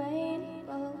a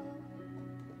rainbow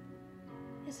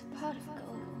is a pot of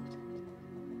gold.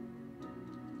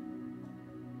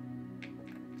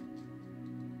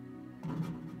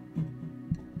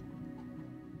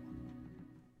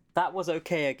 That was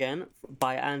Okay Again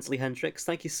by Ansley Hendricks.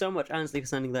 Thank you so much, Ansley, for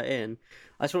sending that in.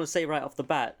 I just want to say right off the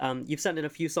bat, you've sent in a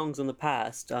few songs in the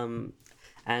past, and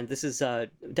this is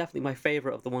definitely my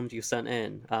favourite of the ones you sent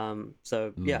in.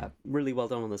 So, yeah, really well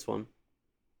done on this one.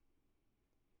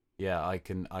 Yeah, I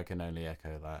can only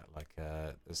echo that. Like,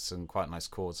 there's some quite nice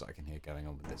chords that I can hear going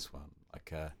on with this one.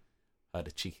 Like, heard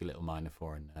a cheeky little minor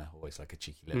four in there. Always like a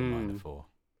cheeky little minor four.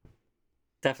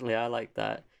 Definitely, I like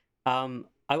that. I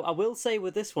will say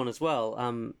with this one as well,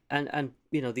 and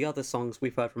you know the other songs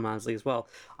we've heard from Ansley as well.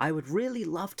 I would really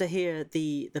love to hear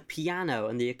the piano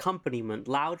and the accompaniment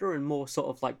louder and more sort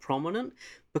of like prominent,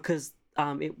 because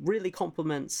it really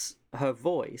complements her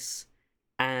voice,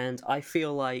 and I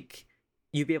feel like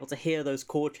you'd be able to hear those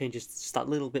chord changes just that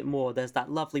little bit more. There's that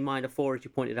lovely minor four, as you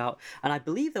pointed out, and I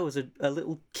believe there was a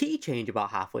little key change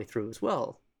about halfway through as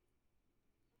well.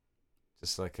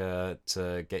 Just like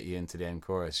to get you into the end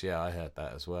chorus. Yeah, I heard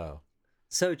that as well.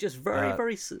 So just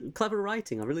very clever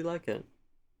writing. I really like it.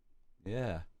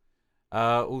 Yeah.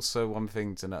 Also, one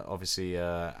thing to note, obviously,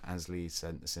 Ansley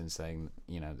sent this in saying,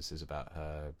 you know, this is about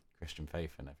her Christian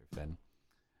faith and everything.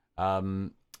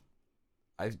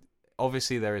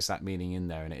 Obviously there is that meaning in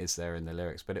there, and it is there in the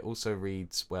lyrics, but it also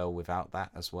reads well without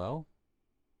that as well.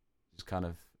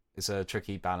 It's a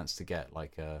tricky balance to get,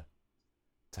 like to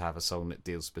have a song that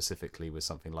deals specifically with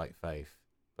something like faith,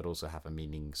 but also have a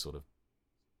meaning sort of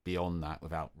beyond that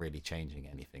without really changing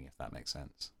anything, if that makes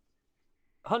sense.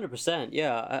 100%.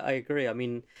 Yeah, I agree. I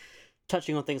mean,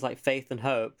 touching on things like faith and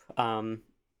hope,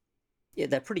 yeah,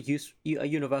 they're pretty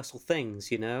universal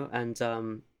things, you know, and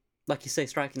like you say,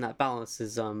 striking that balance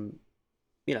is,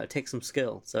 you know, it takes some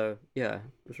skill. So yeah,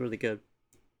 it was really good.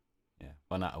 Yeah,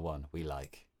 1 out of 1. We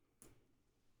like.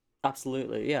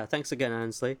 Absolutely. Yeah. Thanks again,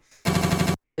 Ansley.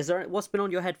 What's been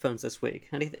on your headphones this week?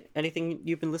 Anything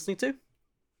you've been listening to?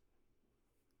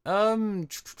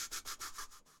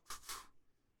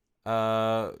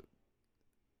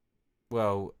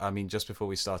 Well, I mean, just before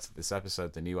we started this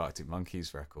episode, the new Arctic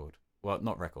Monkeys record. Well,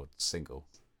 not record, single.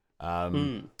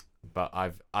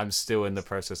 But I'm still in the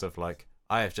process of, like,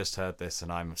 I have just heard this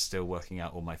and I'm still working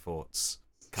out all my thoughts.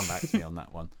 Come back to me on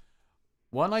that one.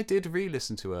 One I did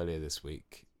re-listen to earlier this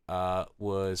week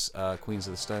was Queens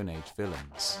of the Stone Age,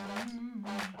 Villains.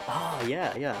 Oh,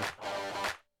 yeah.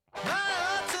 My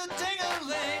heart's a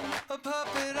ding-a-ling, a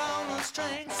puppet on a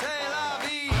string, say la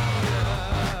vida.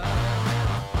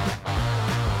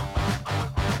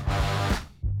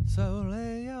 So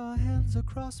lay your hands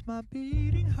across my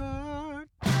beating heart.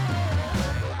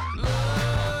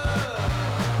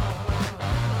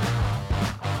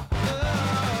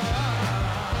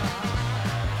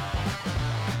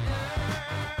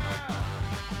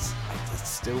 It's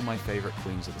still my favourite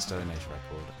Queens of the Stone Age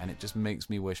record, and it just makes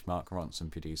me wish Mark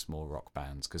Ronson produced more rock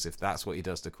bands, because if that's what he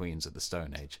does to Queens of the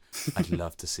Stone Age, I'd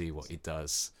love to see what he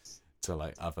does to,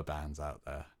 like, other bands out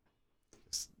there.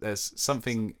 There's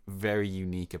something very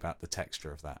unique about the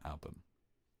texture of that album.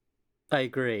 I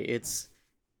agree. It's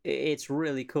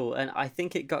really cool, and I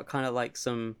think it got kind of like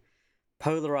some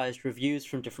polarized reviews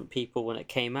from different people when it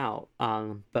came out.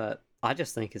 But I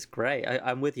just think it's great.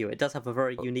 I'm with you. It does have a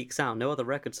very unique sound. No other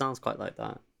record sounds quite like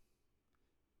that.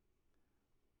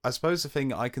 I suppose the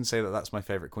thing I can say that's my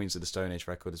favourite Queens of the Stone Age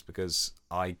record is because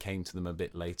I came to them a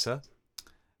bit later.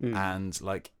 And,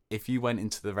 like, if you went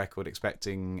into the record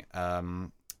expecting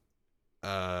No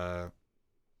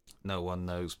One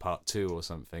Knows Part 2 or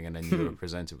something, and then you were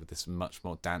presented with this much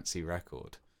more dancey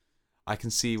record, I can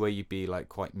see where you'd be, like,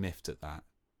 quite miffed at that.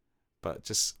 But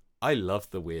just, I love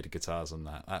the weird guitars on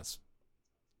that. That's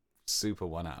super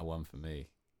 1 out of 1 for me.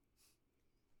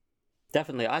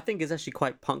 Definitely. I think it's actually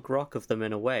quite punk rock of them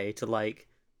in a way to, like,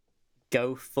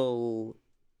 go full,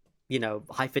 you know,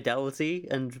 high fidelity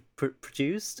and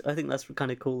produced. I think that's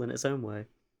kind of cool in its own way.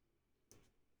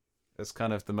 It's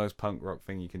kind of the most punk rock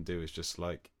thing you can do, is just,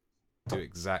 like, do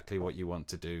exactly what you want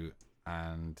to do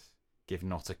and give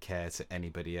not a care to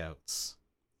anybody else.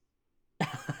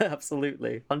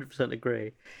 Absolutely. 100%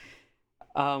 agree.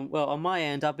 Well, on my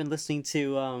end, I've been listening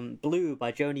to Blue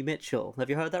by Joni Mitchell. Have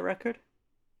you heard that record?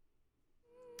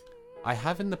 I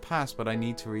have in the past, but I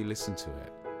need to re-listen to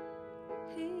it.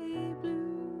 Hey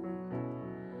Blue,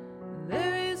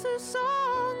 there is a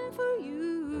song for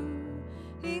you,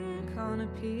 ink on a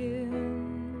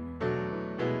pen,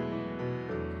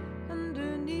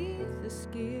 underneath the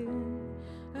skin,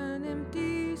 an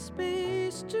empty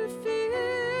space to fill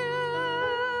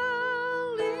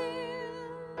in.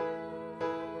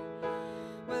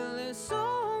 Well, there's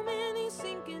so many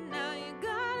sinking now, you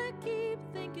gotta keep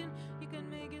thinking you can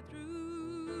make it through.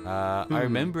 I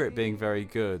remember it being very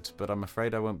good, but I'm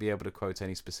afraid I won't be able to quote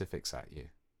any specifics at you.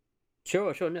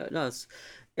 Sure. No,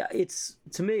 it's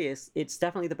to me, it's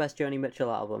definitely the best Joni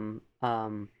Mitchell album.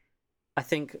 I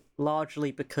think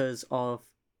largely because of,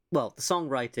 well, the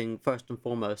songwriting first and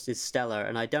foremost is stellar,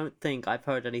 and I don't think I've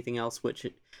heard anything else which,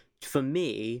 for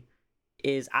me,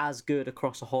 is as good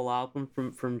across a whole album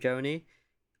from Joni.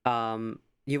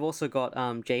 You've also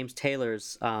got James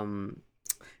Taylor's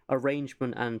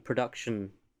arrangement and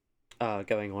production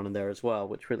going on in there as well,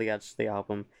 which really adds to the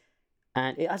album.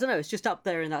 And I don't know, it's just up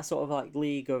there in that sort of like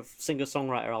league of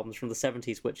singer-songwriter albums from the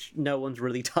 70s, which no one's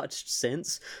really touched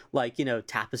since. Like,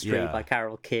 Tapestry by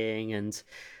Carole King and...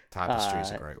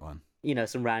 Tapestry's a great one.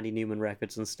 Some Randy Newman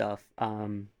records and stuff.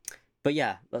 But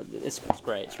yeah, it's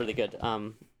great. It's really good.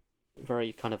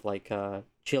 Very kind of like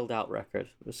chilled out record.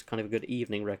 It's kind of a good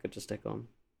evening record to stick on.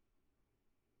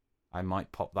 I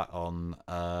might pop that on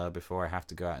before I have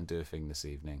to go out and do a thing this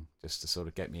evening, just to sort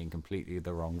of get me in completely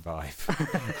the wrong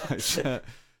vibe.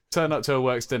 Turn up to a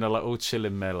works dinner like all chill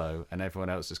and mellow, and everyone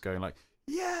else just going like,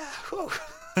 yeah.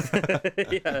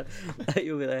 Yeah,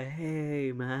 you'll be like,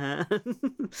 hey man.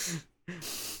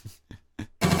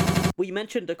 We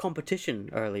mentioned a competition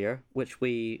earlier, which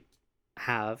we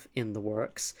have in the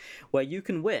works, where you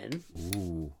can win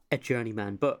a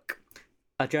Journeyman book.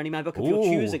 A Journeyman book of your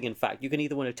choosing, in fact. You can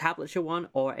either win a tablature one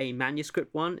or a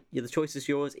manuscript one. The choice is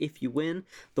yours if you win.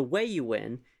 The way you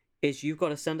win is you've got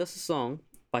to send us a song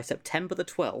by September the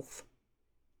 12th,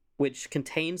 which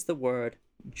contains the word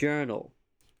journal.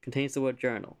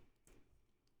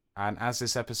 And as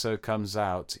this episode comes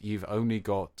out, you've only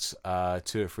got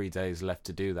 2 or 3 days left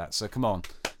to do that. So come on,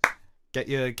 get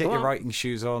your writing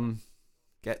shoes on,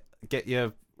 get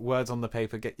your words on the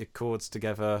paper, get your chords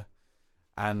together,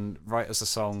 and write us a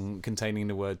song containing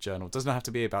the word journal. It doesn't have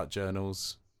to be about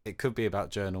journals. It could be about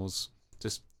journals.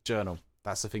 Just journal.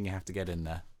 That's the thing you have to get in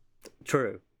there.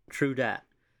 True that.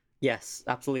 Yes,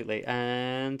 absolutely.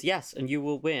 And yes, and you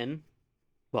will win.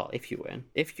 Well, if you win,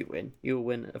 you will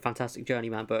win a fantastic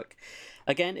Journeyman book.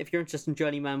 Again, if you're interested in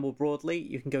Journeyman more broadly,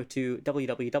 you can go to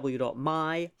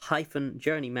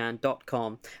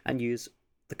www.my-journeyman.com and use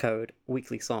the code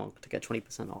weeklysong to get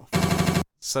 20% off.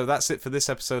 So that's it for this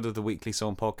episode of the Weekly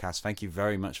Song Podcast. Thank you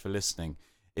very much for listening.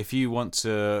 If you want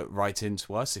to write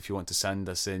into us, if you want to send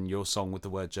us in your song with the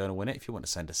word journal in it, if you want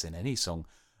to send us in any song,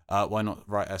 why not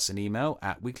write us an email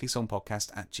at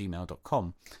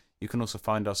weeklysongpodcast@gmail.com. You can also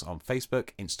find us on Facebook,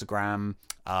 Instagram,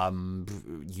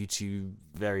 YouTube,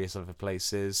 various other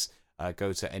places.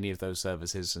 Go to any of those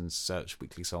services and search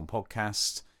Weekly Song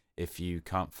Podcast. If you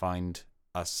can't find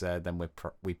us there, then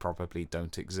we probably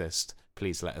don't exist.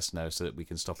 Please let us know so that we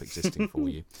can stop existing for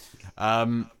you.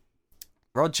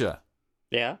 Roger.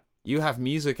 Yeah? You have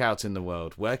music out in the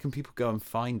world. Where can people go and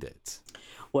find it?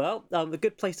 Well, a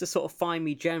good place to sort of find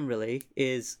me generally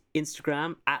is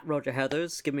Instagram,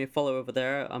 @RogerHeathers. Give me a follow over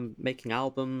there. I'm making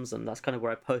albums, and that's kind of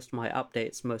where I post my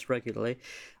updates most regularly.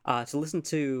 To listen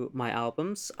to my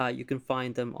albums, you can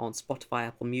find them on Spotify,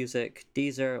 Apple Music,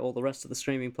 Deezer, all the rest of the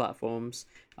streaming platforms,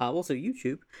 also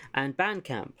YouTube, and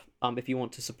Bandcamp. If you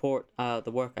want to support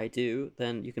the work I do,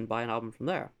 then you can buy an album from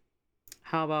there.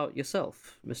 How about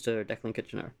yourself, Mr. Declan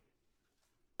Kitchener?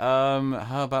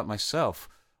 How about myself?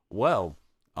 Well,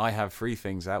 I have 3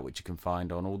 things out which you can find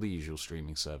on all the usual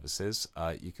streaming services.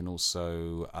 You can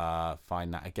also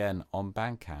find that again on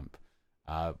Bandcamp,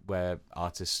 where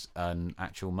artists earn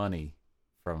actual money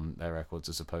from their records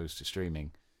as opposed to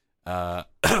streaming.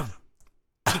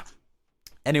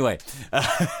 Anyway,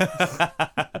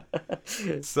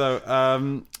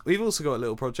 so we've also got a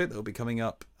little project that will be coming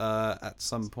up at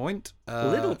some point.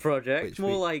 Little project?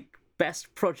 More like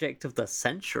best project of the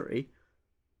century.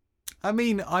 I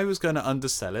mean, I was going to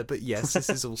undersell it, but yes, this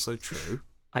is also true.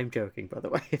 I'm joking, by the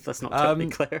way, if that's not totally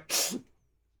clear.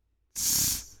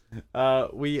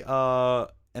 We are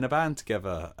in a band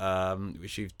together,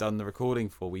 which you've done the recording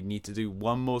for. We need to do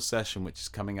one more session, which is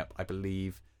coming up, I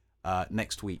believe,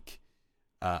 next week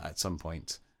at some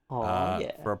point.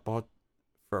 Yeah.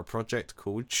 For a project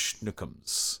called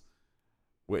Schnookums,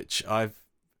 which I've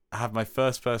had my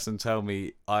first person tell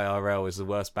me IRL is the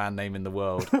worst band name in the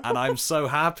world, and I'm so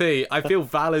happy. I feel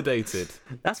validated.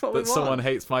 That's what we want. That someone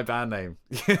hates my band name.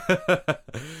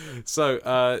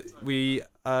 So we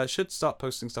should start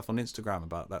posting stuff on Instagram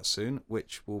about that soon,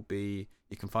 which will be,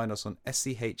 you can find us on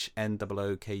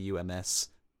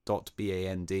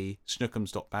SCHNOOKUMS.BAND,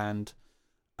 schnookums.band,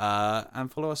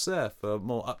 and follow us there for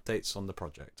more updates on the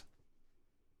project.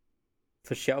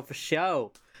 For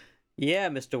show. Yeah,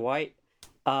 Mr. White.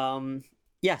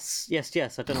 Yes. I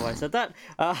don't know why I said that.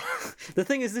 The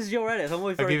thing is, this is your edit. I'm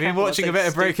always very Have you been watching a bit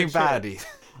of Breaking Bad?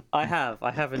 I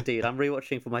have indeed. I'm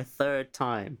rewatching for my 3rd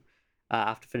time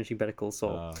after finishing Better Call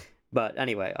Saul. But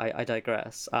anyway, I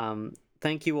digress.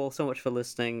 Thank you all so much for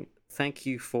listening. Thank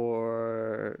you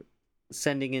for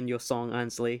sending in your song,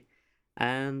 Ansley.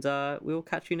 And we will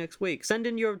catch you next week. Send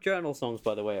in your journal songs,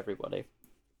 by the way, everybody.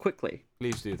 Quickly.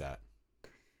 Please do that.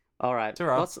 All right.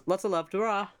 Ta-ra. Lots of love.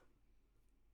 Ta-ra.